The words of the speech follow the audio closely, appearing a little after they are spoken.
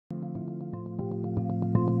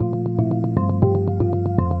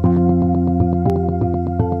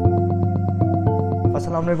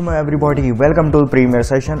Assalamualaikum everybody, welcome to Premiere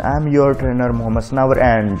session. I'm your trainer Muhammad Sanawar,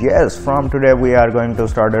 and yes, from today we are going to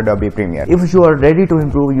start Adobe Premiere. If you are ready to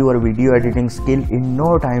improve your video editing skill in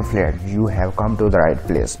no time flat, you have come to the right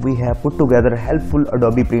place. We have put together helpful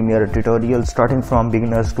Adobe Premiere tutorials starting from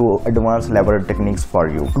beginners to advanced level techniques for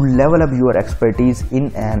you to level up your expertise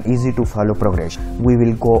in an easy to follow progression. We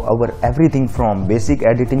will go over everything from basic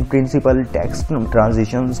editing principle, text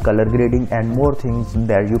transitions, color grading and more things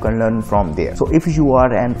that you can learn from there. So if you are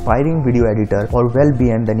an aspiring video editor or well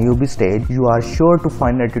beyond the newbie stage, you are sure to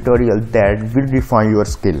find a tutorial that will refine your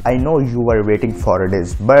skill. I know you are waiting for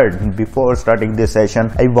this, but before starting this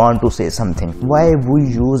session, I want to say something. Why we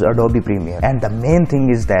use Adobe Premiere? And the main thing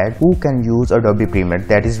is that who can use Adobe Premiere?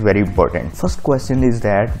 That is very important. First question is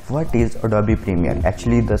that what is Adobe Premiere?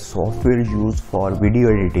 Actually, the software used for video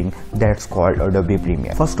editing that's called Adobe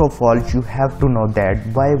Premiere. First of all, you have to know that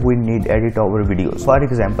why we need edit our videos. For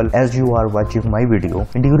example, as you are watching my video,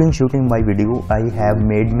 during shooting my video I have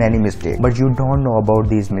made many mistakes, but you don't know about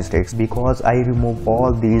these mistakes because I remove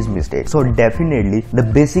all these mistakes. So definitely the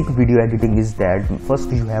basic video editing is that first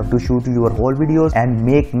you have to shoot your whole videos and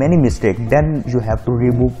make many mistakes, then you have to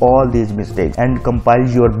remove all these mistakes and compile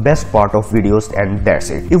your best part of videos, and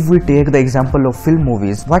that's it. If we take the example of film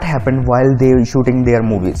movies, what happened while they are shooting their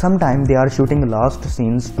movies? Sometimes they are shooting last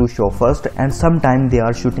scenes to show first, and sometimes they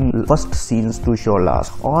are shooting first scenes to show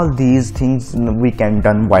last. All these things we can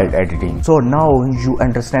done while editing. So now you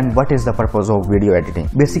understand what is the purpose of video editing.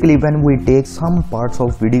 Basically, when we take some parts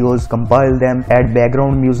of videos, compile them, add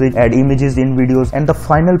background music, add images in videos, and the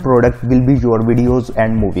final product will be your videos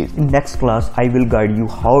and movies. In next class I will guide you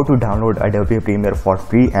how to download Adobe Premiere for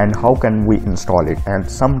free and how can we install it and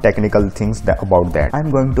some technical things about that.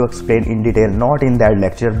 I'm going to explain in detail, not in that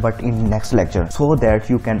lecture but in next lecture, so that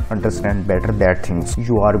you can understand better that things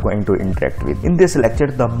you are going to interact with. In this lecture,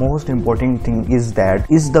 the most important thing is that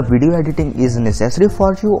is the video editing is necessary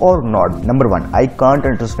for you or not. Number one, I can't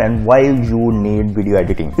understand why you need video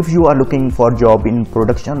editing. If you are looking for job in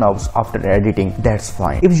production house after editing, that's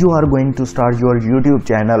fine. If you are going to start your YouTube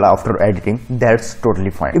channel after editing, that's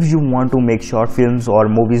totally fine. If you want to make short films or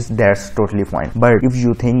movies, that's totally fine. But if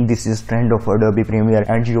you think this is trend of Adobe Premiere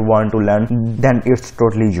and you want to learn, then it's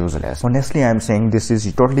totally useless. Honestly, I'm saying this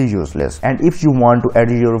is totally useless. And if you want to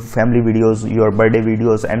edit your family videos, your birthday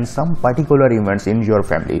videos and some particular events in your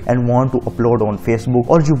family and want to upload on Facebook,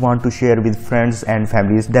 or you want to share with friends and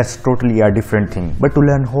families, that's totally a different thing. But to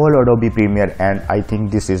learn whole Adobe Premiere, and I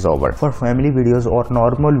think this is over. For family videos or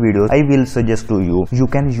normal videos, I will suggest to you, you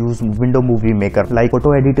can use Window Movie Maker like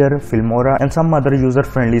Photo Editor, Filmora and some other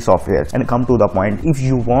user-friendly softwares. And come to the point, if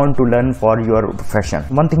you want to learn for your profession.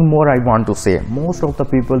 One thing more I want to say, most of the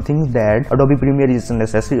people think that Adobe Premiere is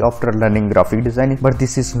necessary after learning graphic designing, but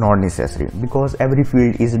this is not necessary because every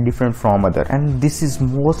field is different from other. And this is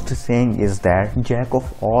most saying is that jack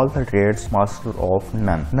of all the trades, master of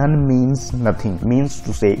none. None means nothing, means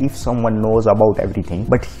to say if someone knows about everything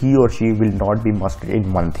but he or she will not be master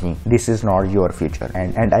in one thing, this is not your future.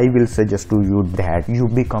 And I will suggest to you that you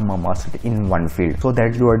become a master in one field so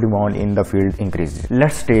that your demand in the field increases.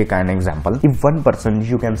 Let's take an example. If one person,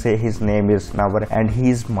 you can say his name is Nawar and he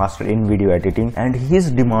is master in video editing, and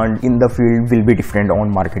his demand in the field will be different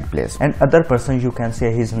on marketplace. And other person, you can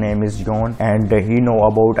say his name is John and he know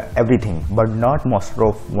about everything but not master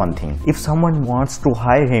of one thing. If someone wants to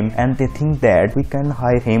hire him and they think that we can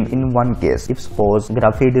hire him in one case, if suppose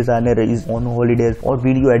graphic designer is on holidays or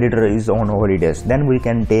video editor is on holidays, then we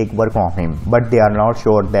can take work from him, but they are not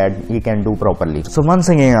sure that he can do properly. So once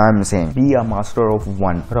again I'm saying, be a master of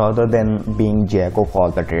one rather than being jack of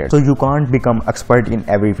all the trades. So you can't become expert in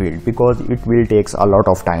every field because it will takes a lot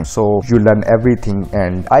of time. So you learn everything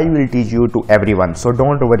and I will teach you to everyone, so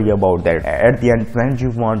don't worry about that. At the end, when you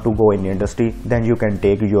want to go in the industry, then you can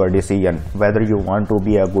take your decision whether you want to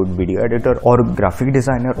be a good video editor or graphic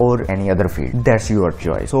designer or any other field. That's your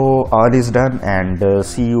choice. So all is done, and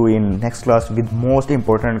see you in next class with most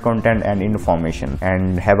important content and information,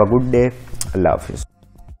 and have a good day. Allah Hafiz.